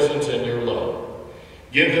your presence and your love.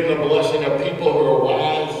 Give them the blessing of people who are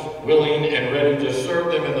wise, willing, and ready to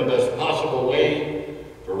serve them in the best possible way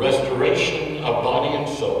for restoration of body and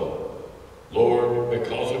soul. Lord,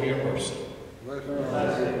 because of your mercy.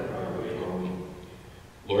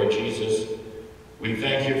 Lord Jesus, we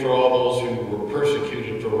thank you for all those who were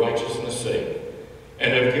persecuted for righteousness' sake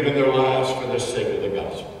and have given their lives for the sake of the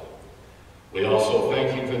gospel. We also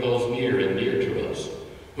thank you for those near and dear to us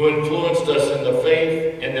who influenced us in the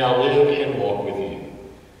faith and now live and walk with you.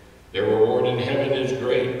 Their reward in heaven is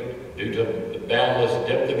great due to the boundless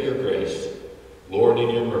depth of your grace. Lord, in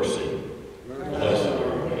your mercy, blessed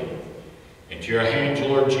are we. Into your hands,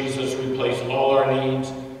 Lord Jesus, we place all our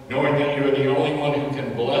needs, knowing that you are the only one who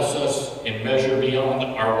can bless us in measure beyond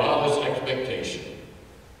our wildest expectation.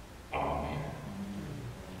 Amen.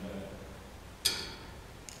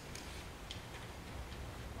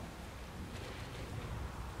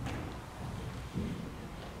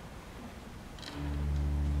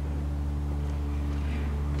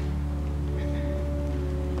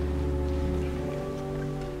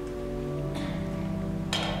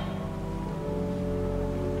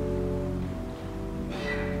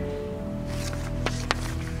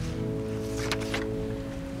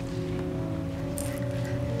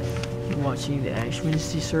 Watching the Ash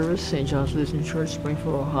Wednesday service, St. John's Lutheran Church,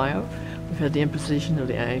 Springfield, Ohio. We've had the imposition of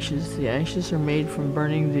the ashes. The ashes are made from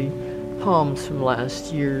burning the palms from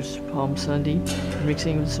last year's Palm Sunday,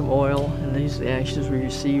 mixing with some oil, and these are the ashes we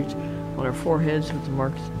received on our foreheads with the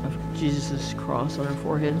mark of Jesus' cross on our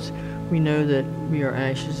foreheads. We know that we are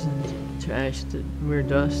ashes, and to ashes that we're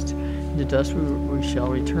dust. And to dust we shall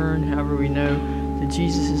return. However, we know that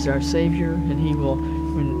Jesus is our Savior, and He will,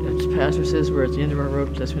 when, as the pastor says, we're at the end of our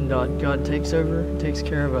rope. That's when God takes over, takes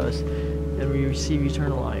care of us, and we receive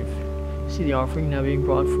eternal life. See the offering now being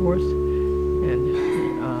brought forth, and the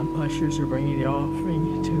ushers are bringing the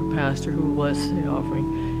offering to a pastor who will bless the offering,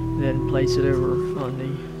 and then place it over on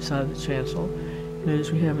the side of the chancel.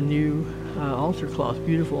 Notice we have a new altar cloth,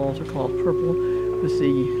 beautiful altar cloth, purple, with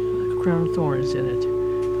the crown of thorns in it.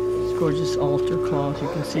 It's gorgeous altar cloth. You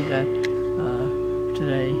can see that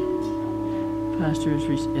today. Pastor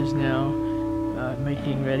is now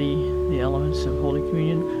making ready the elements of Holy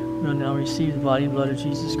Communion. We will now receive the body and blood of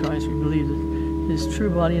Jesus Christ. We believe that His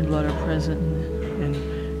true body and blood are present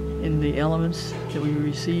in the elements that we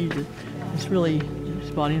received. It's really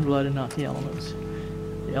His body and blood and not the elements.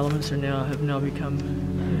 The elements have now become,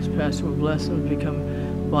 as Pastor will bless them,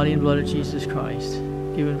 become body and blood of Jesus Christ,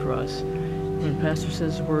 given for us. When Pastor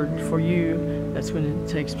says the word "for you," that's when it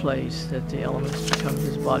takes place, that the elements become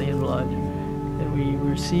His body and blood. And we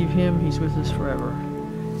receive Him, He's with us forever.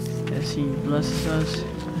 As He blesses us,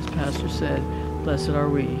 as Pastor said, blessed are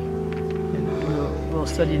we. And we'll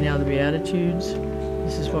study now the Beatitudes.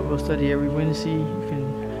 This is what we'll study every Wednesday. You can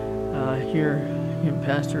hear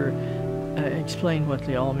Pastor explain what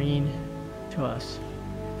they all mean to us.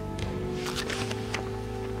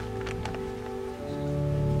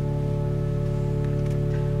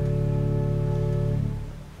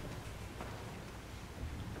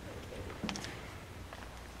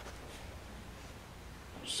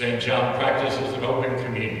 St. John practices an open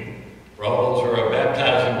communion for all those who are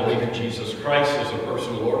baptized and believe in Jesus Christ as a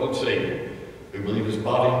personal Lord and Savior. We believe His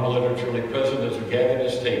body and blood are truly present as we gather at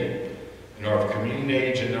His table. And are of communion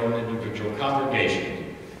age in their own individual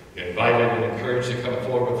congregations. You're invited and encouraged to come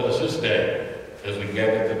forward with us this day as we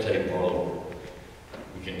gather at the table of our Lord.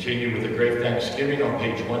 We continue with a great thanksgiving on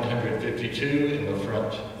page 152 in the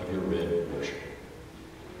front of your red worship.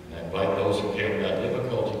 And I invite those who came without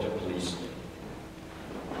difficulty to please stand.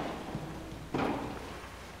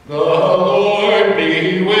 The Lord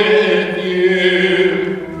be with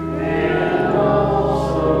you. And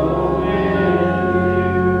also with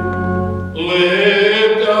you.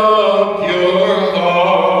 Lift up your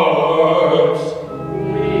hearts. We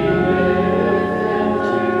lift them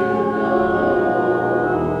to the Lord.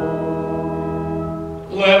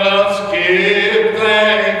 Let us give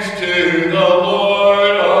thanks to the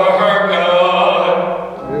Lord our God.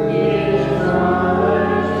 It is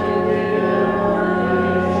right to give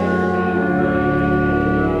praise.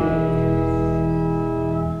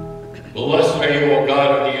 Blessed are you, O God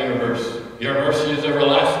of the universe. Your mercy is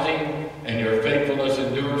everlasting, and your faithfulness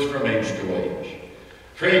endures from age to age.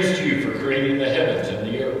 Praise to you for creating the heavens and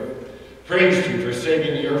the earth. Praise to you for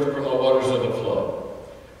saving the earth from the waters of the flood.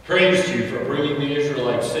 Praise to you for bringing the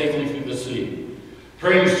Israelites safely through the sea.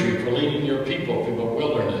 Praise to you for leading your people through the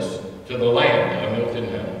wilderness to the land of milk and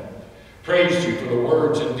honey. Praise to you for the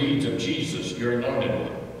words and deeds of Jesus, your anointed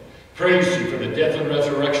one. Praise to you for the death and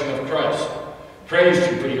resurrection of Christ. Praise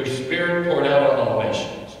to you for your Spirit poured out on all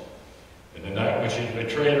nations. In the night which He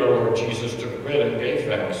betrayed, our Lord Jesus took bread and gave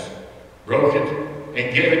thanks, broke it,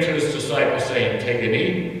 and gave it to His disciples, saying, "Take and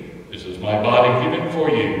eat. This is my body given for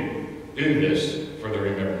you. Do this for the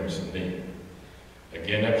remembrance of me."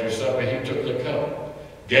 Again, after supper, He took the cup,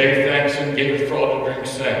 gave thanks, and gave it for all to drink,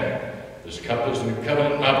 saying, "This cup is the new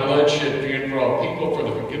covenant in my blood, shed for you and for all people for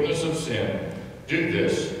the forgiveness of sin. Do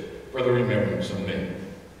this for the remembrance of me."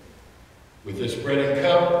 With this bread and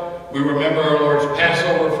cup, we remember our Lord's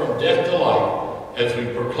Passover from death to life as we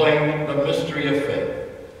proclaim the mystery of faith.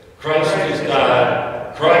 Christ is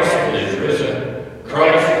died, Christ is risen,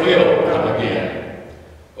 Christ will come again.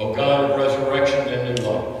 O God of resurrection and new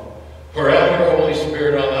life, pour out your Holy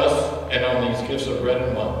Spirit on us and on these gifts of bread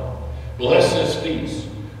and wine. Bless this feast.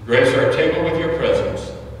 Grace our table with your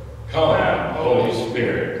presence. Come, Holy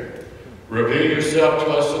Spirit. Reveal yourself to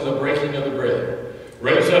us in the breaking of the bread.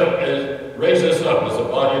 Raise us up as the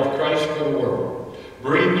body of Christ for the world.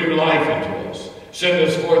 Breathe new life into us. Send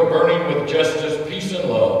us forth burning with justice, peace, and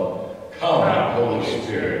love. Come, Holy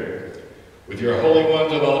Spirit. With your holy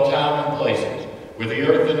ones of all time and places, with the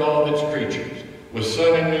earth and all of its creatures, with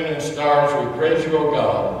sun and moon and stars, we praise you, O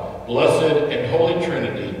God, blessed and holy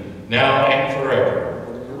Trinity, now and forever.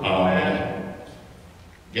 Amen.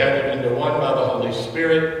 Gathered into one by the Holy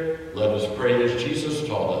Spirit, let us pray as Jesus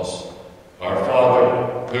taught us. Our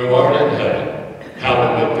Father, who art in heaven,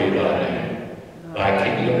 hallowed be thy name. Thy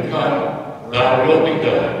kingdom come,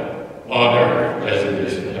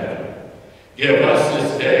 Give us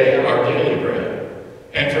this day our daily bread,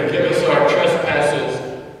 and forgive us our trespasses,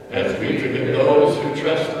 as we forgive those who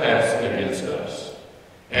trespass against us.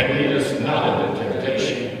 And lead us not into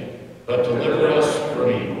temptation, but deliver us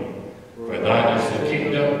from evil. For thine is the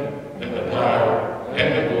kingdom, and the power,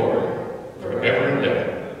 and the glory, forever and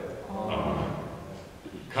ever. Amen.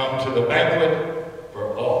 Come to the banquet,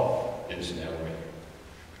 for all is now ready.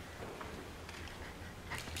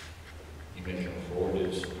 You may come forward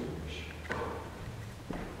as you wish.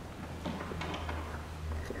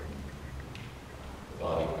 The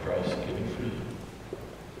body of Christ given for you.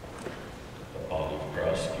 The body of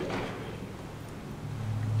Christ given for you.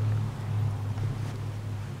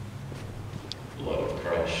 Blood of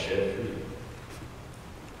Christ shed for you.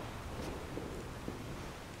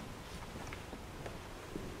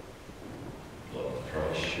 Blood of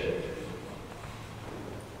Christ shed for you.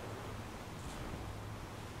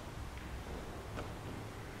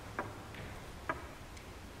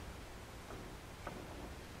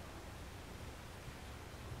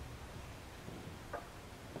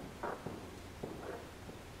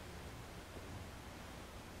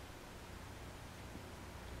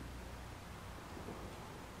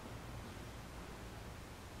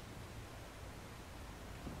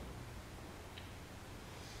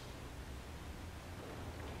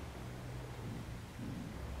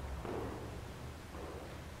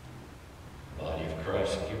 Body of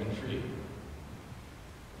Christ given for you.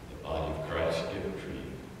 The body of Christ given for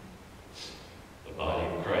you. The body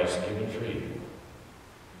of Christ given for you.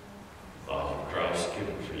 The body of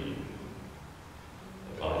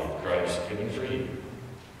Christ given for you.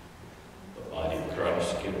 The body of Christ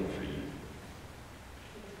given for you.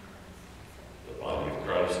 The body of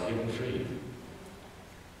Christ given for you.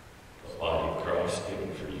 The body of Christ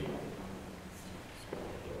given for you. The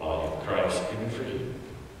body of Christ given for you.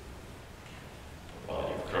 The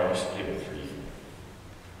body of Christ given for you. Body of Christ given for you.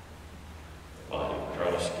 The body of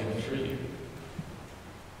Christ given for you.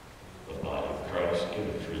 The body of Christ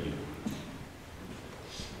given for you.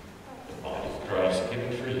 The body of Christ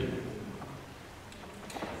given for you.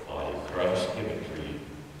 The body of Christ given for you.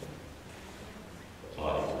 The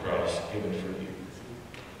body of Christ given for you.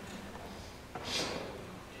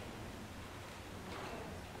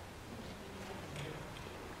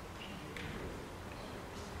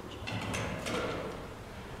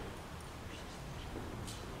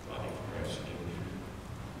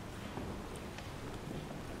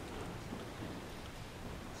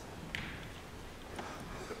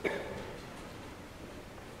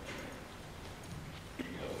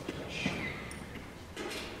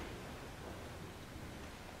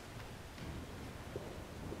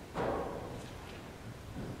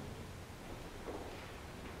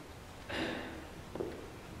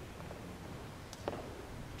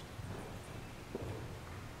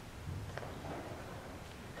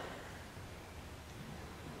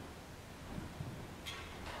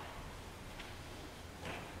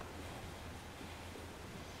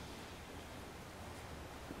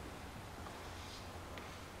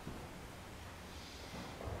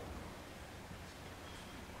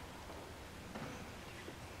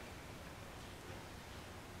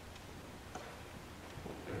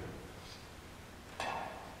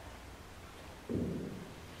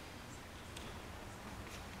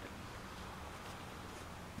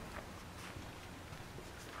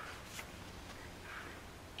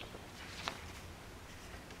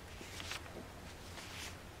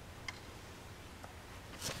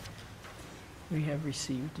 We have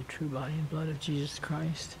received the true body and blood of Jesus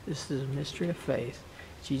Christ. This is a mystery of faith.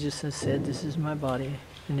 Jesus has said, "This is my body,"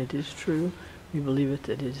 and it is true. We believe it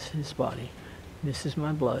that it is his body. This is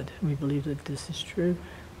my blood. We believe that this is true,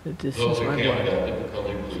 that this is my blood.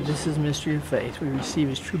 This is mystery of faith. We receive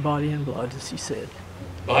his true body and blood, as he said.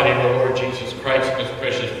 Body of the Lord Jesus Christ and his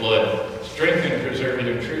precious blood, strengthen and preserve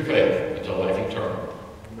you in true faith until life eternal.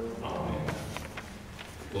 Amen.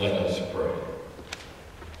 Let us pray.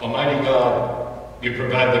 Almighty God, you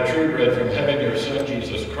provide the true bread from heaven, your Son,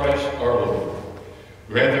 Jesus Christ, our Lord.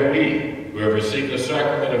 Grant that we, who have received the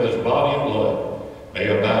sacrament of his body and blood, may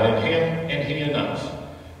abide in him and he in us,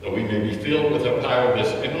 that we may be filled with the power of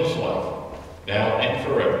his endless life, now and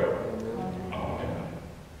forever. Amen.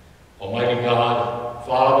 Almighty God,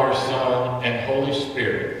 Father, Son, and Holy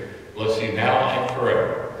Spirit, bless you now and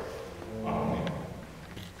forever. Amen.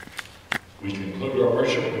 We conclude our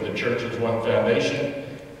worship with the Church's One Foundation,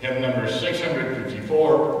 hymn number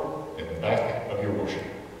 654, in the back of your worship.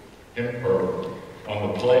 Hymn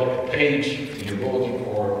on the page in your bulletin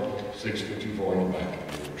board, 654 in the back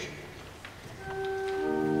of your worship.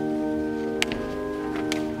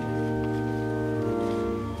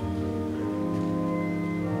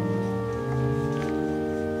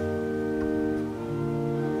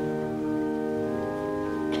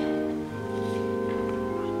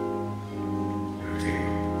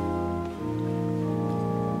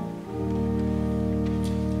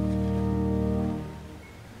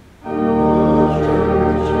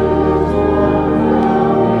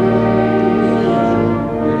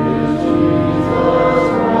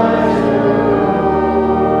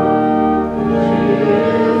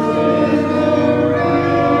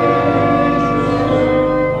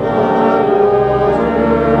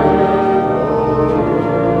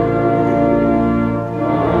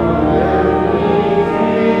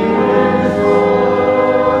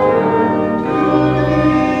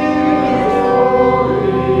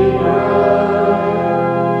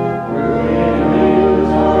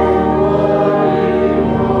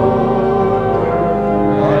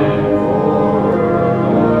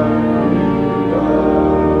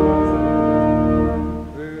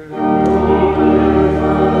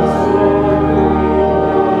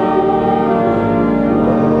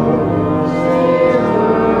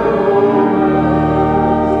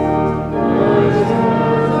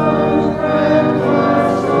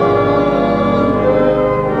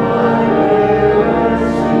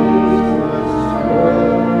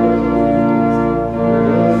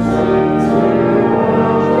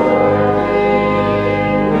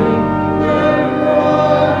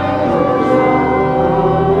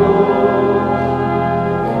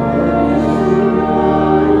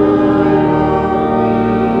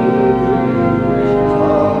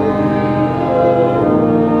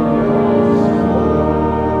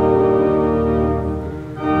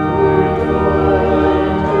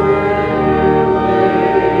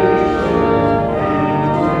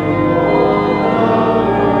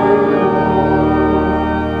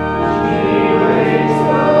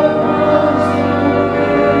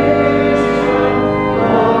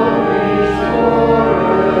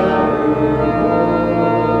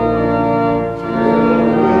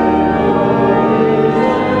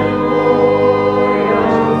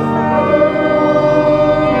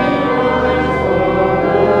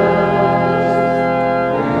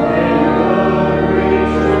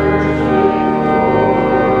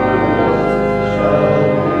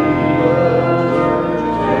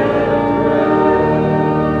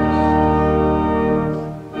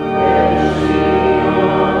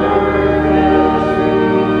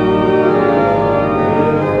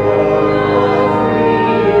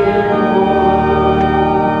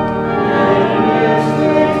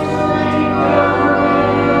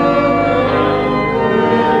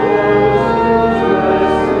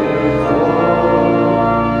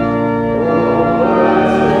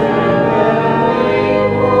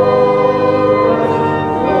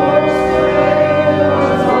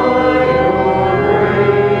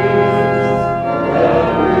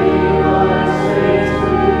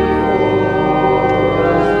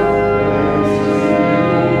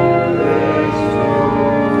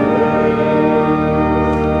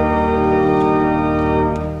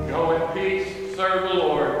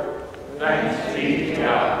 Thanks be to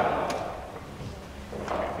God.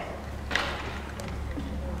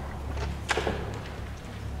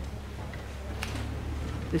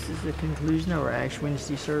 This is the conclusion of our Ash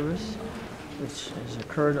Wednesday service, which has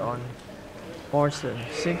occurred on March the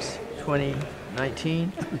 6th,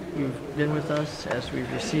 2019. You've been with us as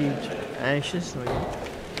we've received ashes.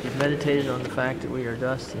 We've meditated on the fact that we are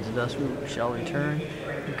dust, and to dust we shall return.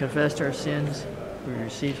 We confessed our sins. We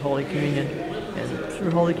received Holy Communion, and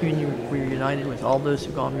through Holy Communion we are united with all those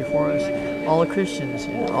who've gone before us, all the Christians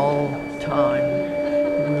in all time.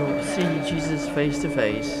 We will see Jesus face to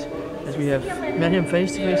face, as we have met him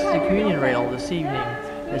face to face at the communion rail this evening,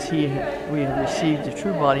 as we have received the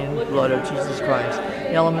true body and blood of Jesus Christ.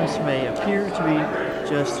 The elements may appear to be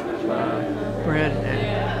just bread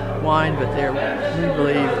and wine, but we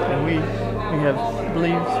believe, and we have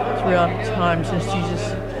believed throughout time since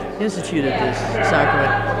Jesus instituted this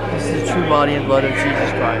sacrament. This is the true body and blood of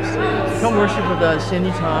Jesus Christ. Come worship with us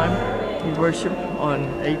anytime. We worship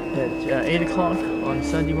at 8 o'clock on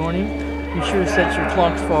Sunday morning. Be sure to set your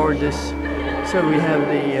clocks forward so we have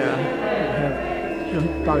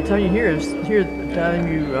by the time you by the time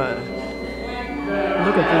you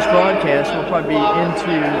look at this broadcast, we'll probably be into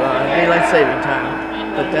daylight saving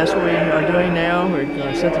time. But that's what we are doing now. We're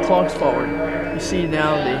going to set the clocks forward. You see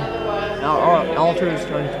now our altar is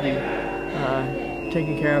going to be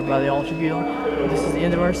taken care of by the altar guild. This is the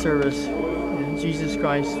end of our service. And Jesus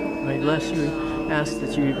Christ may bless you. Ask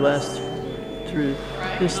that you be blessed through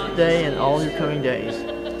this day and all your coming days.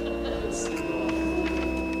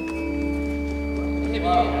 Have you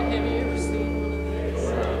ever seen